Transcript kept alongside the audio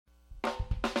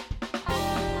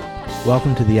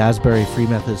Welcome to the Asbury Free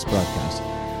Methodist broadcast,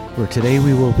 where today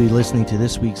we will be listening to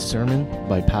this week's sermon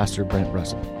by Pastor Brent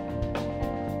Russett.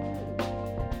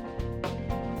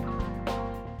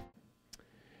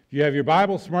 If you have your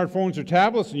Bible, smartphones, or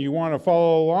tablets, and you want to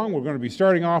follow along, we're going to be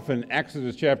starting off in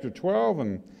Exodus chapter 12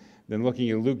 and then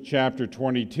looking at Luke chapter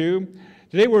 22.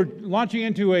 Today we're launching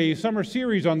into a summer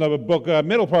series on the book,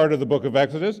 middle part of the book of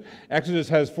Exodus. Exodus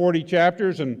has 40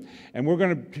 chapters, and we're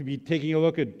going to be taking a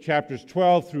look at chapters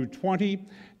 12 through 20.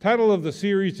 Title of the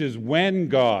series is When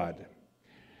God.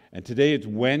 And today it's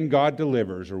When God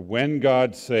Delivers, or When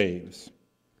God Saves.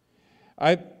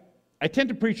 I tend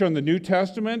to preach on the New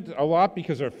Testament a lot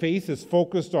because our faith is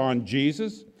focused on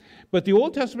Jesus. But the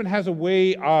Old Testament has a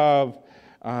way of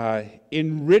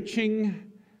enriching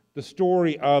the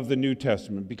story of the New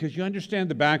Testament because you understand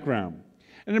the background.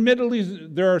 And admittedly,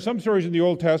 there are some stories in the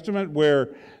Old Testament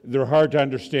where they're hard to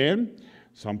understand.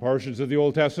 Some portions of the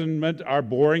Old Testament are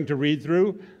boring to read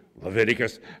through.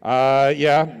 Leviticus,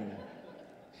 yeah.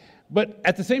 But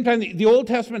at the same time, the Old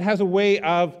Testament has a way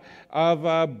of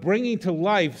bringing to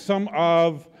life some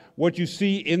of what you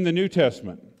see in the New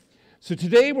Testament. So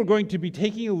today we're going to be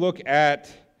taking a look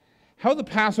at how the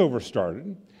Passover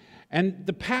started. And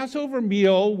the Passover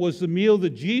meal was the meal that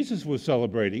Jesus was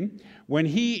celebrating when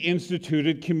he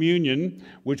instituted communion,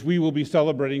 which we will be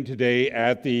celebrating today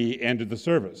at the end of the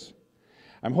service.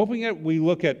 I'm hoping that we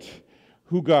look at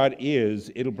who God is.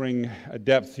 It'll bring a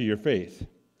depth to your faith.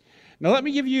 Now let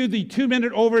me give you the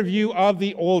 2-minute overview of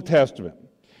the Old Testament.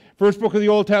 First book of the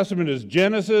Old Testament is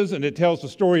Genesis, and it tells the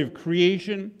story of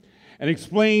creation and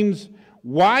explains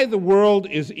why the world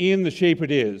is in the shape it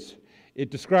is. It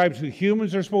describes who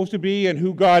humans are supposed to be and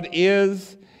who God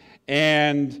is,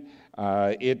 and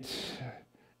who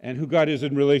God is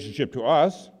in relationship to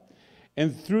us.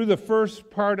 And through the first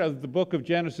part of the book of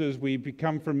Genesis, we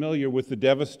become familiar with the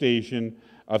devastation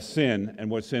of sin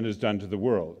and what sin has done to the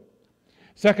world.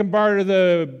 Second part of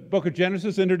the book of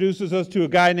Genesis introduces us to a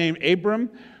guy named Abram,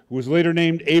 who was later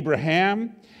named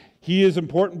Abraham. He is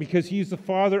important because he's the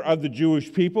father of the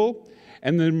Jewish people,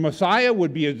 and the Messiah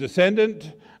would be a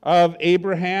descendant of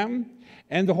Abraham,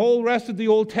 and the whole rest of the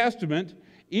Old Testament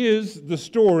is the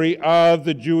story of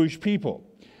the Jewish people,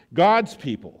 God's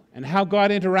people, and how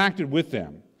God interacted with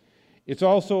them. It's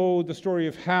also the story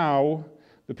of how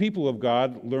the people of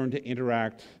God learned to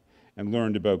interact and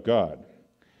learned about God.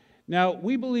 Now,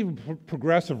 we believe in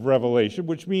progressive revelation,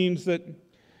 which means that,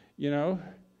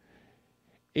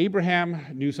 Abraham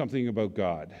knew something about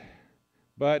God.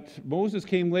 But Moses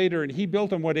came later, and he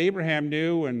built on what Abraham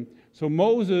knew, and so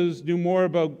Moses knew more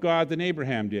about God than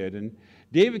Abraham did. And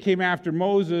David came after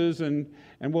Moses, and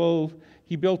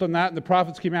he built on that, and the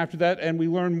prophets came after that, and we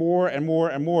learned more and more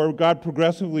and more. God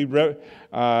progressively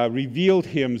revealed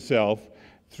himself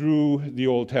through the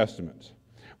Old Testament.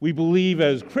 We believe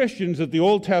as Christians that the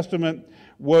Old Testament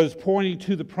was pointing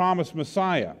to the promised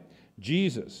Messiah,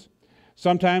 Jesus.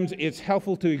 Sometimes it's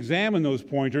helpful to examine those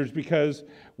pointers because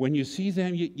when you see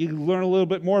them, you learn a little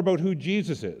bit more about who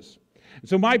Jesus is.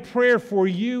 So my prayer for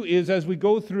you is as we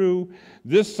go through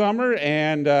this summer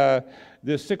and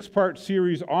this 6-part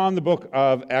series on the book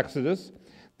of Exodus,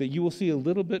 that you will see a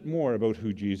little bit more about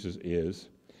who Jesus is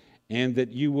and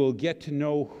that you will get to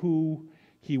know who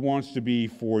he wants to be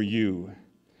for you.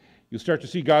 You'll start to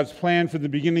see God's plan from the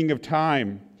beginning of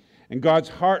time and God's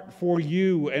heart for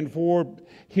you and for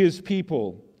his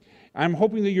people. I'm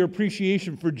hoping that your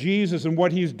appreciation for Jesus and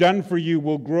what he's done for you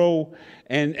will grow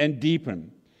and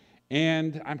deepen.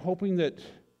 And I'm hoping that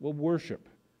we'll worship.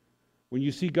 When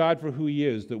you see God for who he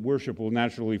is, that worship will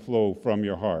naturally flow from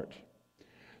your heart.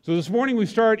 So this morning we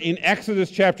start in Exodus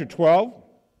chapter 12.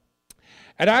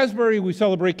 At Asbury we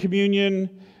celebrate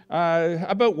communion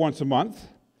about once a month.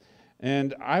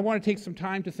 And I want to take some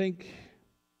time to think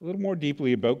a little more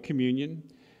deeply about communion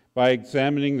by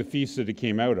examining the feast that it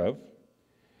came out of.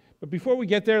 But before we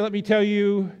get there, let me tell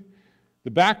you the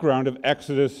background of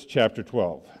Exodus chapter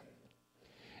 12.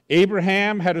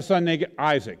 Abraham had a son named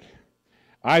Isaac.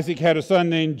 Isaac had a son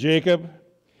named Jacob.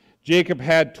 Jacob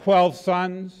had 12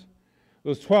 sons.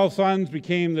 Those 12 sons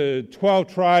became the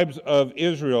 12 tribes of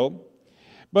Israel.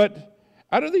 But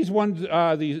out of these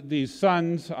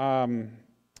sons, there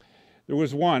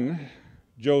was one,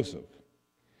 Joseph.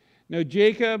 Now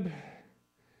Jacob,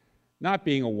 not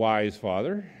being a wise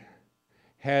father,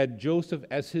 had Joseph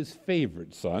as his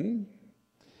favorite son,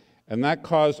 and that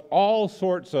caused all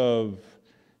sorts of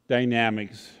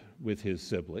dynamics with his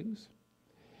siblings.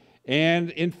 And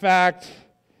in fact,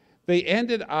 they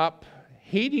ended up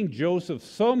hating Joseph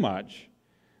so much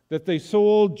that they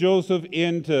sold Joseph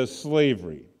into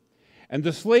slavery. And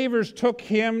the slavers took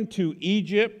him to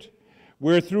Egypt,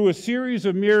 where through a series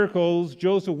of miracles,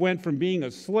 Joseph went from being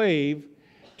a slave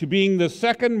to being the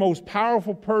second most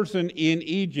powerful person in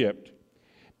Egypt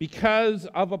because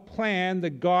of a plan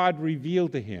that God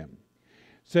revealed to him.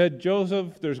 Said,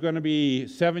 Joseph, there's going to be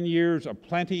 7 years of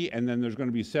plenty, and then there's going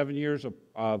to be 7 years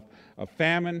of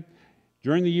famine.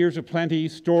 During the years of plenty,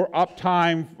 store up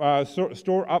food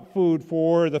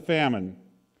for the famine.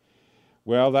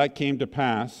 Well, that came to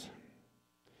pass,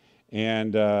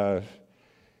 and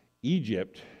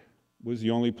Egypt was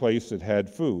the only place that had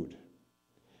food.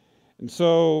 And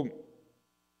so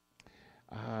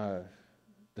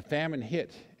the famine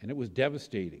hit, and it was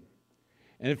devastating.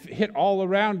 And it hit all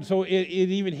around, so it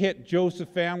even hit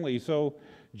Joseph's family. So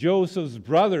Joseph's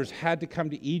brothers had to come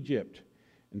to Egypt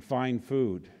and find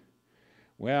food.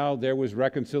 Well, there was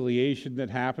reconciliation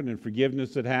that happened and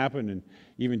forgiveness that happened, and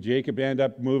even Jacob ended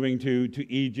up moving to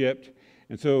Egypt.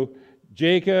 And so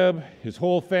Jacob, his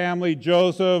whole family,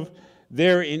 Joseph,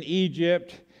 they're in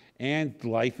Egypt, and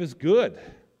life is good.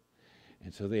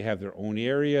 And so they have their own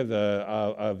area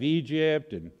of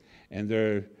Egypt, and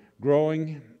they're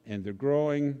growing, and they're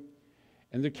growing.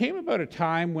 And there came about a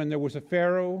time when there was a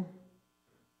Pharaoh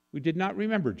who did not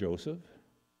remember Joseph.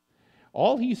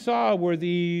 All he saw were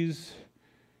these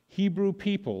Hebrew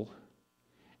people,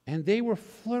 and they were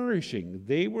flourishing,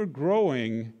 they were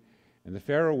growing, and the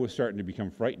Pharaoh was starting to become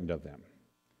frightened of them.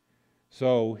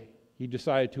 So he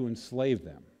decided to enslave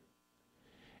them.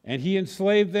 And he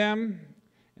enslaved them,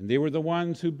 and they were the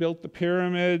ones who built the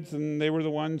pyramids, and they were the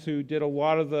ones who did a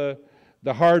lot of the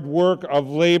hard work of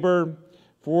labor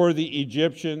for the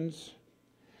Egyptians.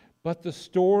 But the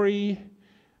story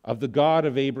of the God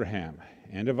of Abraham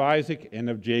and of Isaac and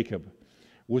of Jacob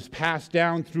was passed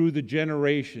down through the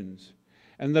generations.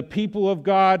 And the people of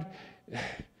God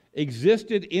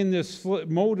existed in this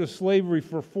mode of slavery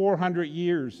for 400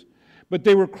 years. But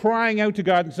they were crying out to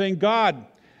God and saying, God,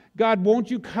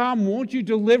 won't you come? Won't you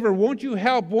deliver? Won't you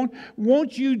help?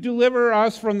 Won't you deliver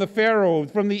us from the Pharaoh,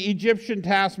 from the Egyptian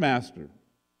taskmaster?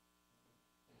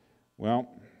 Well,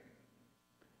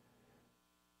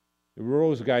 there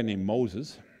arose a guy named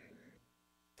Moses.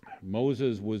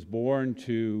 Moses was born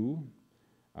to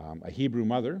a Hebrew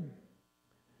mother,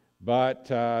 but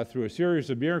through a series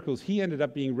of miracles, he ended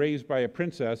up being raised by a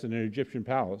princess in an Egyptian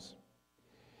palace.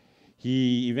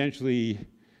 He eventually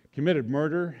committed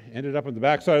murder, ended up in the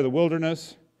backside of the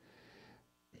wilderness,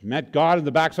 met God in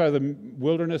the backside of the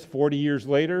wilderness 40 years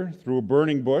later through a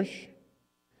burning bush.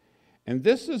 And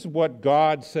this is what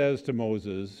God says to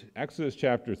Moses, Exodus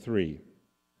chapter 3. It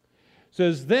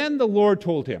says, "Then the Lord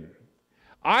told him,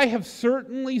 I have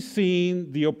certainly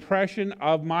seen the oppression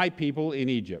of my people in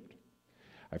Egypt.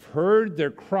 I've heard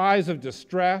their cries of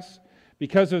distress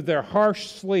because of their harsh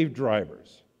slave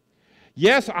drivers.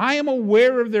 Yes, I am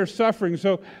aware of their suffering,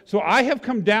 so I have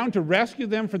come down to rescue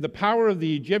them from the power of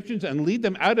the Egyptians and lead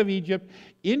them out of Egypt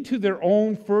into their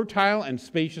own fertile and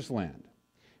spacious land.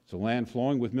 It's a land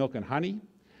flowing with milk and honey.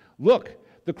 Look,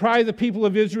 the cry of the people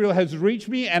of Israel has reached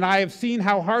me, and I have seen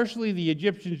how harshly the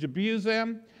Egyptians abuse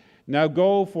them. Now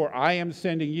go, for I am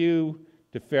sending you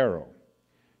to Pharaoh.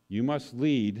 You must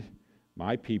lead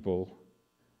my people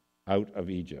out of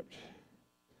Egypt."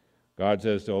 God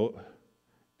says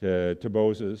to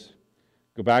Moses,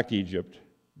 go back to Egypt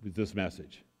with this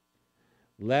message.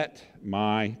 Let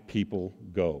my people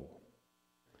go.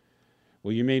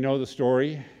 Well, you may know the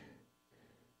story.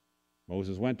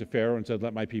 Moses went to Pharaoh and said,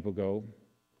 let my people go.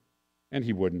 And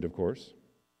he wouldn't, of course.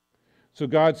 So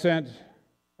God sent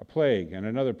a plague and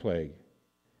another plague.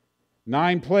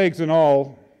 9 plagues in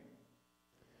all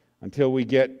until we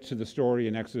get to the story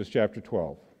in Exodus chapter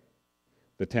 12.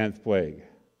 The 10th plague,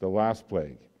 the last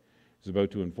plague, is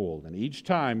about to unfold. And each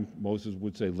time Moses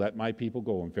would say, let my people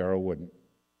go, and Pharaoh wouldn't.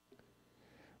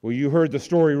 Well, you heard the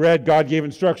story read. God gave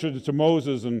instructions to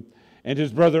Moses and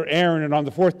his brother Aaron, and on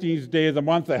the 14th day of the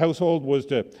month, the household was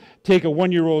to take a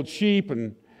 1-year-old sheep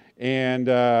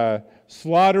and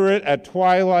slaughter it at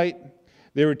twilight.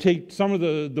 They would take some of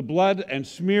the blood and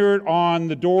smear it on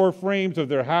the door frames of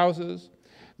their houses.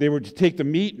 They were to take the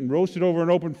meat and roast it over an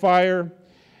open fire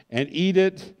and eat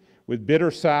it with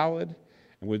bitter salad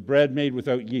and with bread made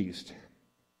without yeast.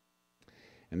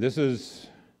 And this is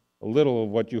a little of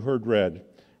what you heard read,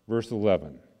 verse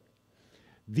 11.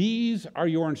 These are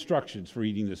your instructions for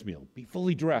eating this meal. Be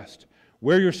fully dressed.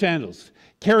 Wear your sandals.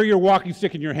 Carry your walking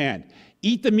stick in your hand.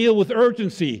 Eat the meal with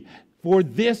urgency, for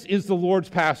this is the Lord's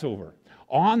Passover.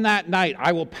 On that night,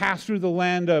 I will pass through the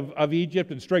land of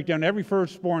Egypt and strike down every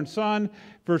firstborn son,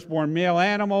 firstborn male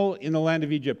animal in the land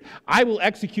of Egypt. I will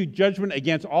execute judgment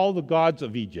against all the gods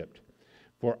of Egypt,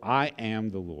 for I am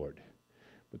the Lord.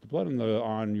 But the blood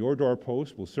on your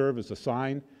doorpost will serve as a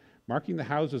sign marking the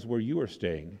houses where you are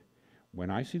staying. When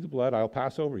I see the blood, I'll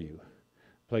pass over you.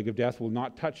 Plague of death will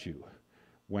not touch you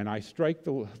when I strike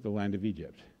the land of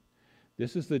Egypt.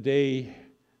 This is a day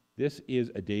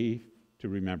to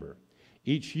remember.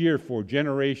 Each year for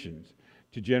generations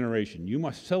to generation, you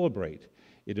must celebrate.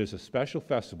 It is a special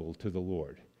festival to the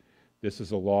Lord. This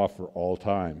is a law for all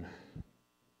time.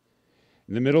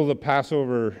 In the middle of the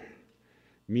Passover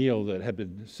meal that had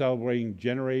been celebrating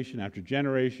generation after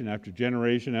generation after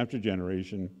generation after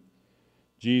generation,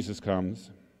 Jesus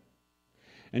comes.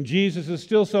 And Jesus is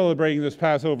still celebrating this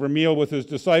Passover meal with his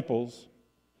disciples.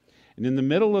 And in the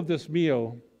middle of this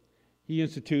meal, he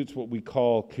institutes what we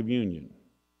call communion.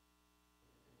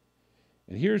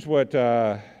 And here's what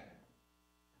I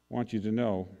want you to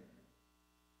know.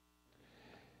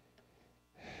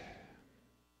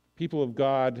 People of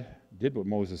God did what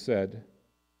Moses said.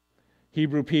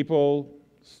 Hebrew people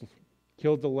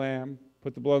killed the lamb,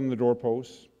 put the blood on the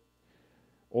doorposts.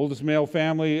 Oldest male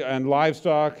family and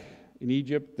livestock in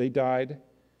Egypt, they died.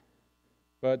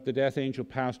 But the death angel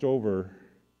passed over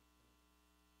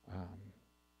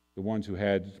the ones who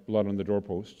had blood on the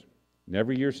doorpost. And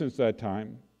every year since that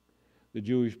time, the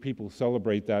Jewish people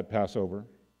celebrate that Passover.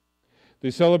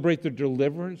 They celebrate their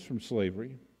deliverance from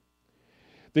slavery.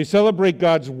 They celebrate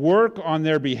God's work on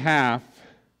their behalf.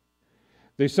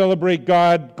 They celebrate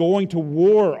God going to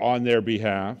war on their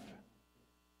behalf.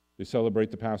 They celebrate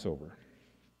the Passover.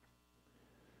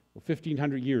 Well,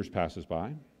 1,500 years passes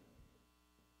by,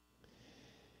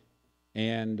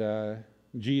 and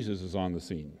Jesus is on the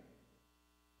scene.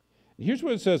 And here's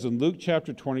what it says in Luke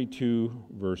chapter 22,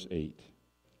 verse 8.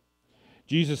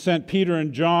 Jesus sent Peter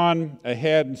and John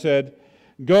ahead and said,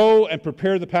 "Go and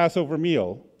prepare the Passover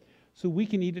meal so we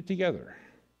can eat it together."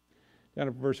 Down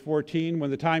at verse 14, when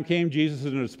the time came, Jesus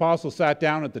and his apostles sat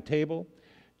down at the table.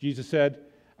 Jesus said,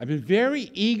 "I've been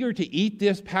very eager to eat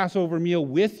this Passover meal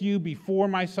with you before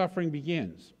my suffering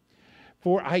begins.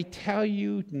 For I tell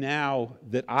you now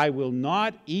that I will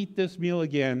not eat this meal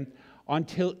again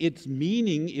until its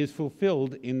meaning is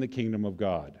fulfilled in the kingdom of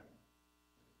God."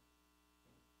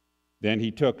 Then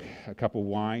he took a cup of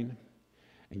wine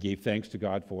and gave thanks to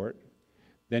God for it.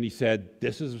 Then he said,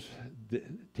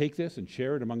 "Take this and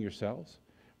share it among yourselves,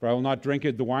 for I will not drink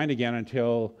the wine again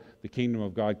until the kingdom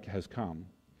of God has come."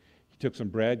 He took some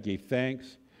bread, gave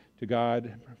thanks to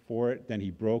God for it. Then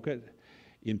he broke it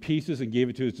in pieces and gave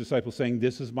it to his disciples, saying,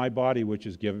 "This is my body, which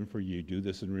is given for you. Do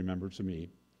this in remembrance of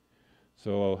me."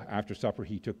 So after supper,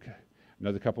 he took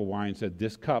another cup of wine and said,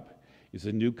 "This cup is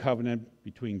a new covenant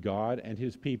between God and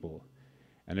his people,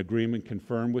 an agreement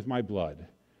confirmed with my blood,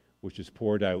 which is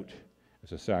poured out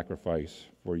as a sacrifice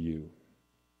for you."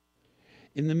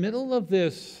 In the middle of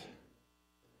this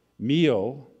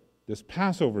meal, this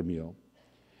Passover meal,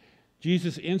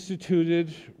 Jesus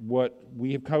instituted what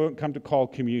we have come to call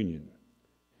communion.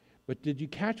 But did you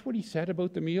catch what he said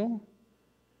about the meal?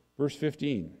 Verse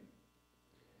 15.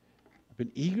 "I've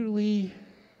been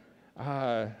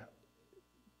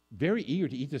very eager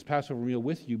to eat this Passover meal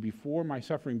with you before my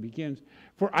suffering begins.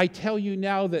 For I tell you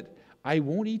now that I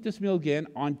won't eat this meal again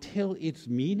until its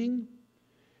meaning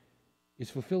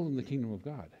is fulfilled in the kingdom of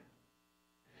God."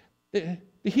 The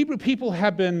Hebrew people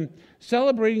have been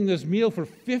celebrating this meal for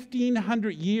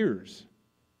 1,500 years.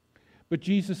 But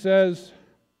Jesus says,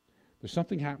 there's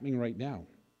something happening right now.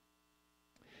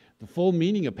 The full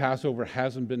meaning of Passover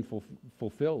hasn't been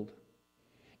fulfilled.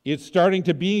 It's starting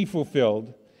to be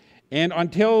fulfilled. And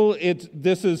until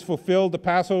this is fulfilled, the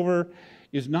Passover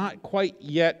is not quite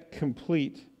yet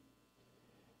complete.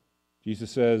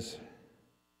 Jesus says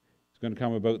it's going to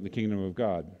come about in the kingdom of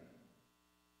God.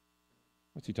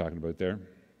 What's he talking about there?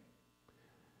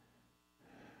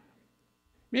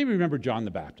 Maybe remember John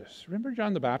the Baptist. Remember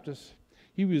John the Baptist?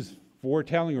 He was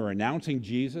foretelling or announcing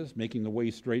Jesus, making the way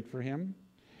straight for him.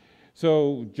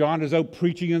 So John is out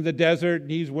preaching in the desert,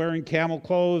 and he's wearing camel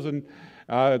clothes and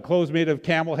clothes made of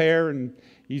camel hair, and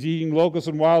he's eating locusts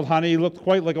and wild honey. He looked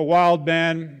quite like a wild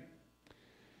man.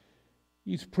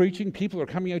 He's preaching. People are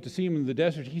coming out to see him in the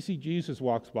desert. He sees Jesus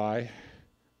walks by.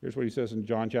 Here's what he says in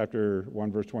John chapter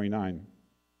 1, verse 29.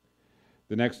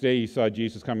 The next day he saw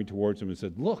Jesus coming towards him and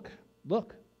said, Look,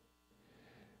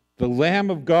 the Lamb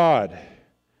of God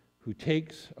who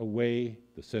takes away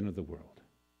the sin of the world."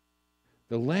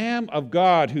 The Lamb of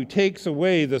God who takes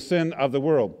away the sin of the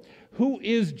world. Who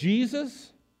is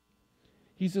Jesus?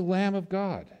 He's the Lamb of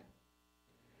God.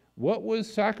 What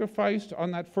was sacrificed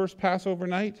on that first Passover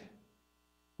night?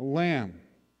 A lamb.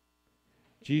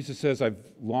 Jesus says,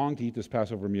 "I've longed to eat this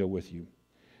Passover meal with you.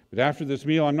 But after this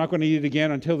meal, I'm not going to eat it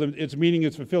again until its meaning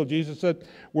is fulfilled." Jesus said,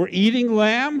 we're eating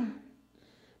lamb,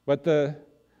 but the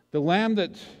lamb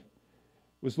that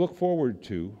was looked forward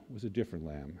to was a different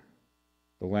lamb,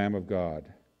 the Lamb of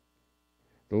God.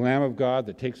 The Lamb of God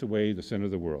that takes away the sin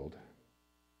of the world.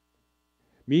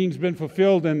 Meaning's been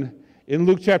fulfilled in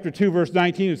Luke chapter 2, verse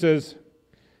 19. It says,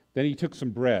 "Then he took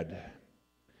some bread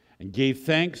and gave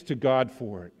thanks to God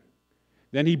for it.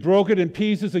 Then he broke it in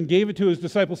pieces and gave it to his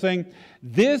disciples, saying,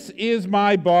 'This is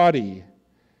my body,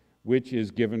 which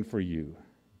is given for you.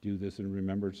 Do this in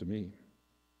remembrance of me.'"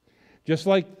 Just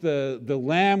like the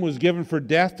lamb was given for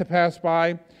death to pass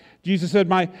by, Jesus said,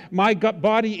 my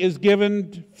body is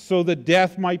given so that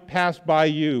death might pass by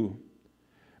you.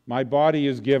 My body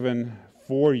is given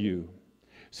for you.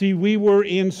 See, we were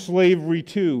in slavery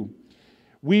too.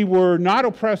 We were not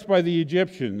oppressed by the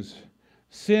Egyptians.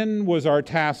 Sin was our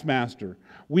taskmaster.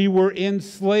 We were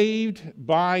enslaved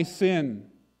by sin.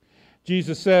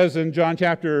 Jesus says in John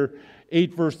chapter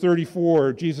 8, verse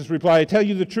 34, Jesus replied, "I tell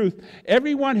you the truth,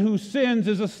 everyone who sins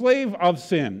is a slave of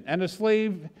sin, and a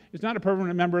slave is not a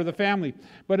permanent member of the family,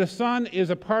 but a son is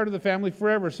a part of the family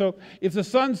forever. So if the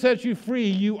Son sets you free,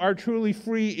 you are truly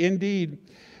free indeed."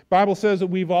 The Bible says that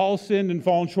we've all sinned and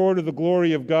fallen short of the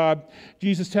glory of God.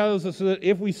 Jesus tells us that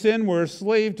if we sin, we're a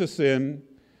slave to sin,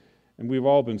 and we've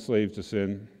all been slaves to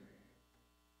sin.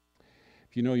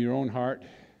 If you know your own heart,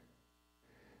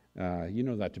 you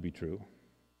know that to be true.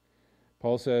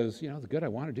 Paul says, the good I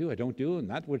want to do, I don't do, and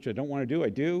that which I don't want to do, I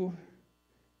do.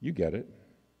 You get it.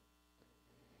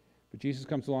 But Jesus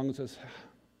comes along and says,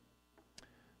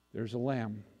 there's a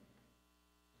lamb.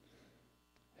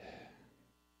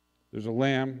 There's a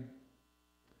lamb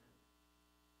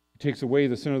who takes away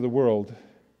the sin of the world,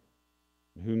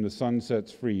 whom the Son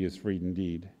sets free is free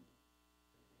indeed.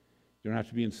 You don't have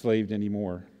to be enslaved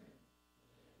anymore.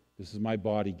 This is my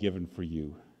body given for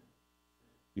you.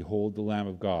 Behold the Lamb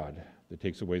of God that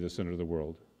takes away the sin of the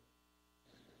world.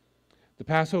 The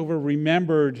Passover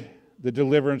remembered the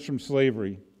deliverance from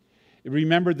slavery. It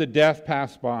remembered the death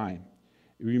passed by.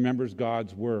 It remembers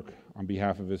God's work on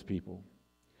behalf of his people.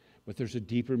 But there's a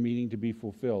deeper meaning to be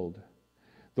fulfilled.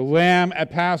 The lamb at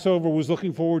Passover was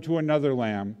looking forward to another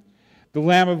lamb, the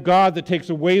Lamb of God that takes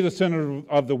away the sin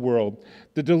of the world.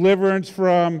 The deliverance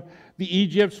from the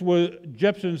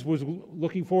Egyptians was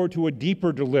looking forward to a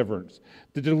deeper deliverance,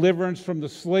 the deliverance from the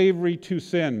slavery to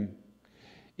sin.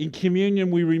 In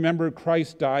communion, we remember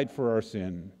Christ died for our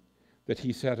sin, that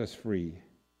he set us free.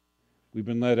 We've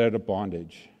been let out of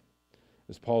bondage.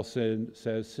 As Paul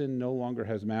says, sin no longer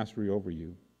has mastery over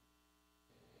you.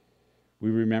 We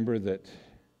remember that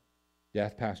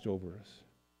death passed over us.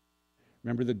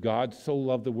 Remember that God so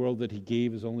loved the world that he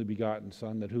gave his only begotten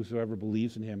Son, that whosoever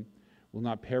believes in him will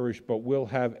not perish, but will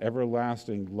have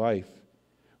everlasting life.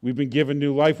 We've been given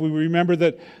new life. We remember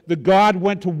that the God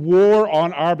went to war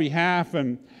on our behalf,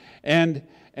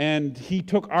 and he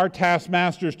took our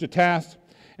taskmasters to task,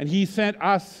 and he sent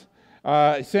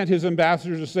his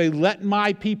ambassadors to say, "Let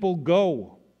my people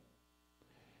go."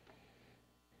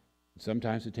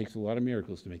 Sometimes it takes a lot of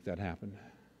miracles to make that happen.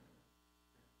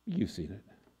 You've seen it,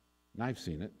 and I've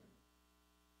seen it.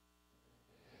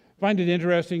 I find it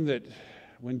interesting that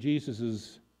when Jesus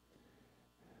is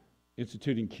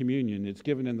instituting communion, it's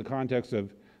given in the context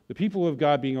of the people of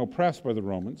God being oppressed by the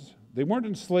Romans. They weren't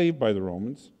enslaved by the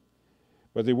Romans,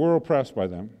 but they were oppressed by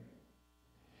them.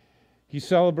 He's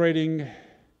celebrating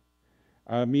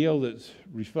a meal that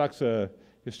reflects a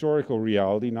historical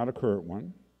reality, not a current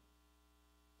one.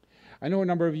 I know a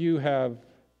number of you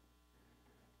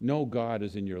know God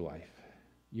is in your life.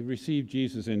 You've received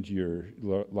Jesus into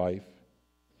your life.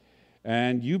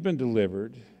 And you've been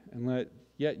delivered, and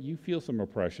yet you feel some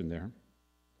oppression there.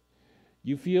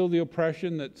 You feel the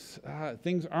oppression that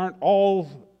things aren't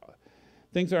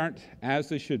as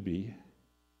they should be.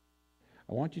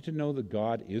 I want you to know that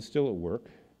God is still at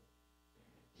work.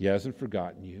 He hasn't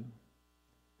forgotten you.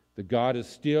 That God is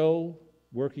still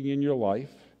working in your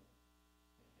life,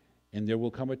 and there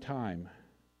will come a time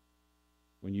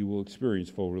when you will experience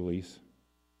full release.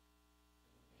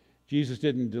 Jesus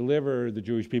didn't deliver the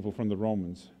Jewish people from the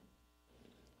Romans,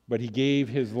 but he gave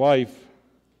his life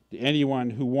to anyone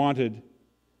who wanted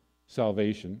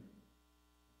salvation.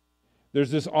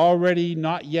 There's this already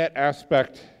not yet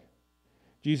aspect.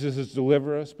 Jesus has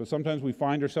delivered us, but sometimes we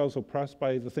find ourselves oppressed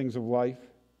by the things of life,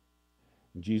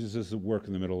 and Jesus is at work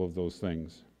in the middle of those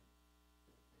things.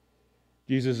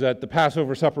 Jesus at the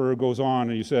Passover supper goes on,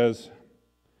 and he says,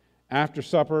 after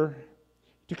supper,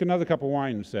 he took another cup of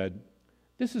wine and said,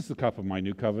 "This is the cup of my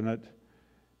new covenant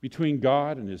between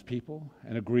God and his people,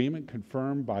 an agreement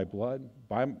confirmed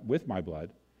with my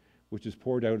blood, which is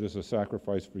poured out as a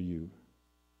sacrifice for you.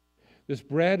 This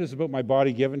bread is about my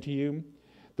body given to you,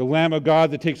 the Lamb of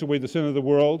God that takes away the sin of the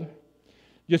world."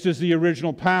 Just as the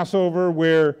original Passover,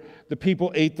 where the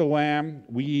people ate the lamb,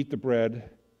 we eat the bread,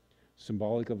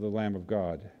 symbolic of the Lamb of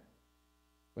God.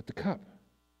 But the cup.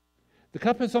 The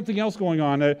cup has something else going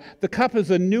on. The cup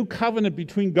is a new covenant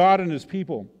between God and his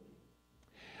people.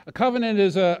 A covenant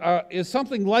is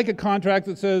something like a contract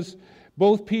that says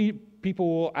both people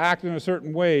will act in a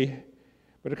certain way,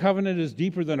 but a covenant is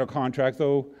deeper than a contract.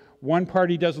 Though one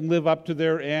party doesn't live up to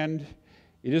their end,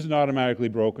 it isn't automatically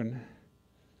broken.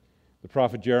 The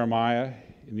prophet Jeremiah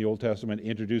in the Old Testament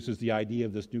introduces the idea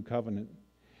of this new covenant.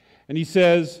 And he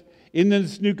says, in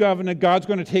this new covenant, God's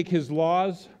going to take his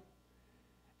laws,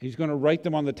 he's going to write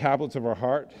them on the tablets of our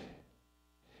heart.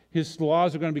 His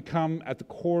laws are going to become at the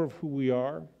core of who we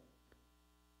are.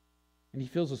 And he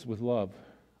fills us with love,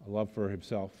 a love for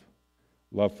himself,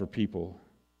 love for people.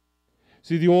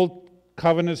 See, the old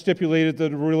covenant stipulated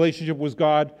that the relationship with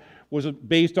God was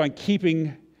based on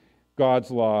keeping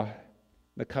God's law.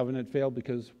 The covenant failed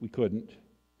because we couldn't.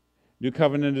 New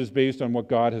covenant is based on what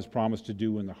God has promised to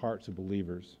do in the hearts of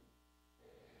believers.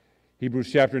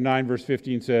 Hebrews chapter 9, verse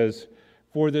 15 says,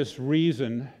 "For this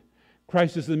reason,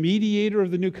 Christ is the mediator of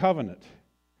the new covenant,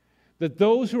 that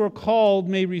those who are called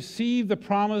may receive the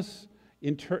promised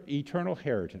eternal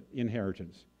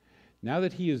inheritance, now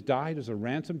that he has died as a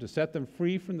ransom to set them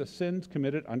free from the sins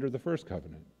committed under the first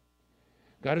covenant."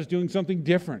 God is doing something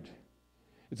different.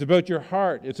 It's about your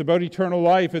heart. It's about eternal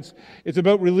life. It's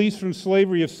about release from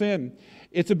slavery of sin.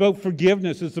 It's about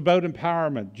forgiveness. It's about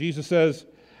empowerment. Jesus says,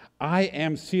 "I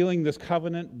am sealing this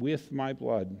covenant with my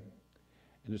blood,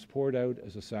 and it's poured out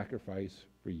as a sacrifice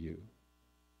for you."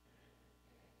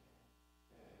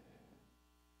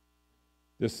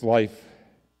 This life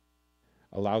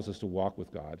allows us to walk with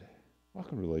God,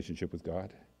 walk in relationship with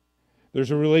God.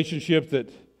 There's a relationship that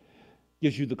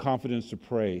gives you the confidence to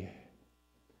pray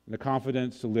and the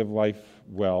confidence to live life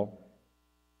well.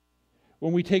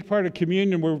 When we take part of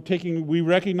communion, we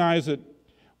recognize that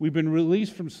we've been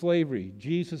released from slavery.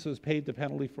 Jesus has paid the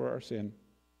penalty for our sin.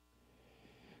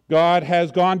 God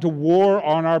has gone to war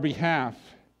on our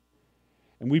behalf,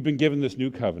 and we've been given this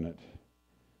new covenant.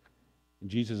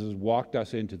 And Jesus has walked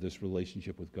us into this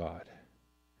relationship with God,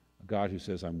 a God who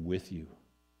says, "I'm with you,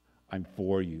 I'm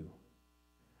for you,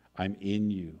 I'm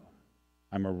in you,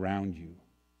 I'm around you.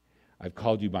 I've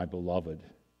called you my beloved.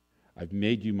 I've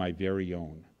made you my very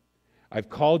own. I've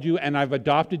called you and I've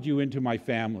adopted you into my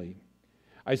family.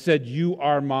 I said, you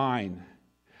are mine.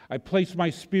 I placed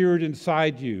my spirit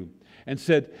inside you and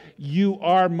said, you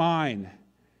are mine.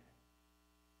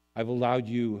 I've allowed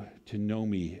you to know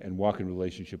me and walk in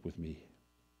relationship with me."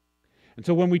 And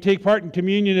so when we take part in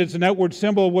communion, it's an outward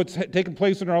symbol of what's taken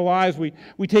place in our lives.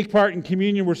 We take part in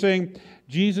communion, we're saying,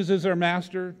 Jesus is our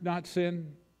master, not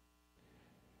sin.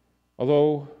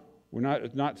 Although we're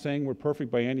not saying we're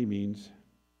perfect by any means.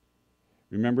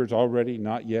 Remember, it's already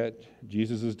not yet.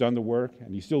 Jesus has done the work,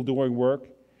 and he's still doing work,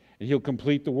 and he'll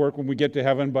complete the work when we get to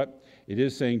heaven, but it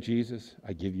is saying, Jesus,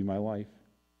 I give you my life.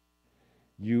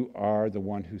 You are the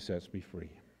one who sets me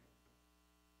free.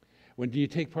 When you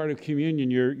take part of communion,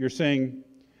 you're saying,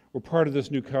 we're part of this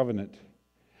new covenant.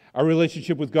 Our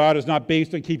relationship with God is not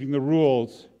based on keeping the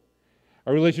rules.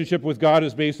 Our relationship with God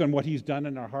is based on what he's done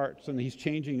in our hearts, and he's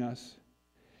changing us.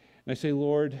 And I say,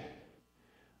 Lord,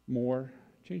 more.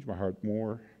 Change my heart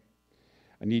more.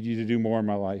 I need you to do more in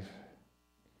my life.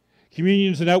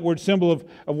 Communion is an outward symbol of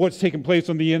what's taking place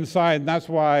on the inside, and that's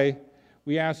why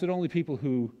we ask that only people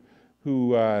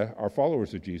who are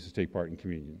followers of Jesus take part in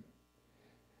communion.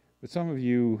 But some of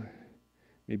you,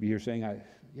 maybe you're saying,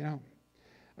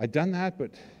 I've done that,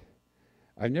 but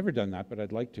I've never done that, but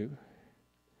I'd like to.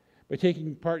 By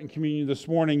taking part in communion this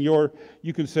morning,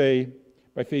 you can say,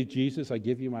 by faith, Jesus, I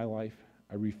give you my life.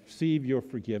 I receive your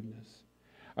forgiveness.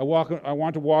 I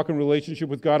want to walk in relationship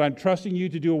with God. I'm trusting you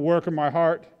to do a work in my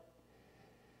heart.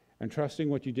 I'm trusting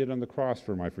what you did on the cross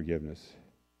for my forgiveness.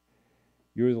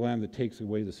 You're the Lamb that takes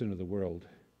away the sin of the world.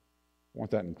 I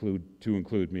want that to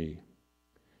include me.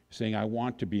 Saying, I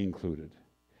want to be included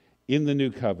in the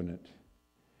new covenant.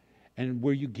 And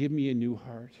where you give me a new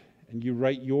heart, and you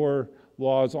write your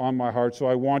laws on my heart, so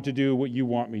I want to do what you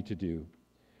want me to do.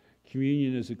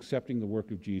 Communion is accepting the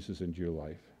work of Jesus into your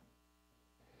life.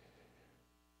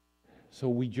 So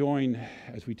we join,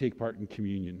 as we take part in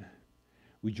communion,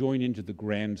 we join into the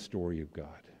grand story of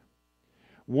God.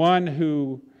 One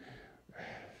who,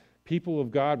 people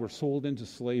of God were sold into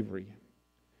slavery,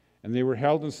 and they were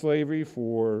held in slavery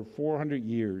for 400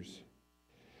 years.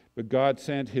 But God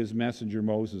sent his messenger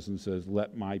Moses and says,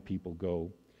 let my people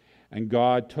go. And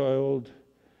God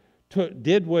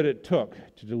did what it took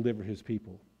to deliver his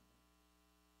people.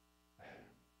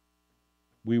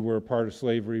 We were a part of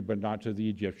slavery, but not to the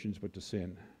Egyptians, but to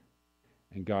sin.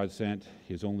 And God sent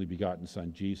his only begotten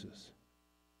Son, Jesus.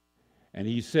 And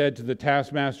he said to the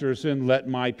taskmaster of sin, "Let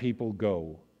my people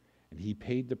go." And he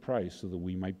paid the price so that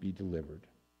we might be delivered.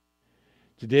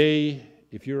 Today,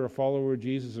 if you're a follower of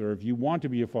Jesus, or if you want to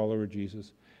be a follower of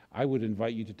Jesus, I would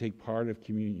invite you to take part of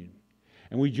communion.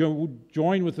 And we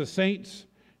join with the saints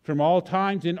from all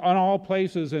times and on all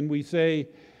places, and we say,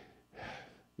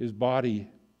 his body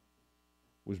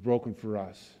was broken for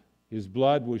us. His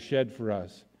blood was shed for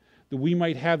us, that we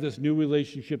might have this new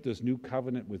relationship, this new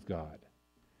covenant with God.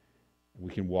 And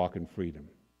we can walk in freedom.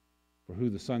 For who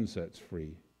the Son sets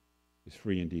free is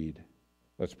free indeed.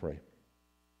 Let's pray.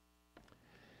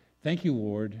 Thank you,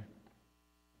 Lord,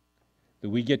 that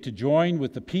we get to join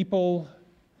with the people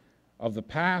of the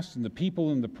past and the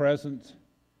people in the present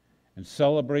and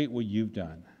celebrate what you've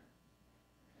done.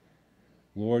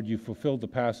 Lord, you fulfilled the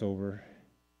Passover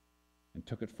and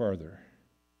took it further,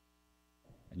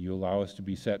 and you allow us to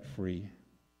be set free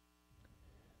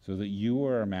so that you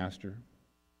are our master,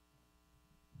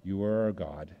 you are our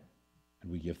God, and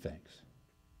we give thanks.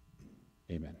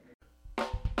 Amen.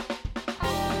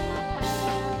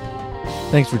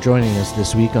 Thanks for joining us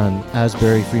this week on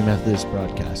Asbury Free Methodist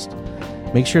Broadcast.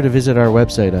 Make sure to visit our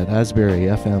website at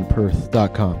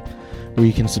asburyfmperth.com, where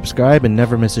you can subscribe and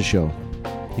never miss a show.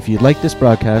 If you'd like this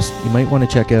broadcast, you might want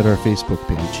to check out our Facebook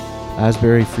page,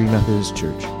 Asbury Free Methodist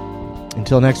Church.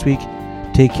 Until next week,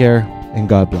 take care and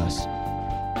God bless.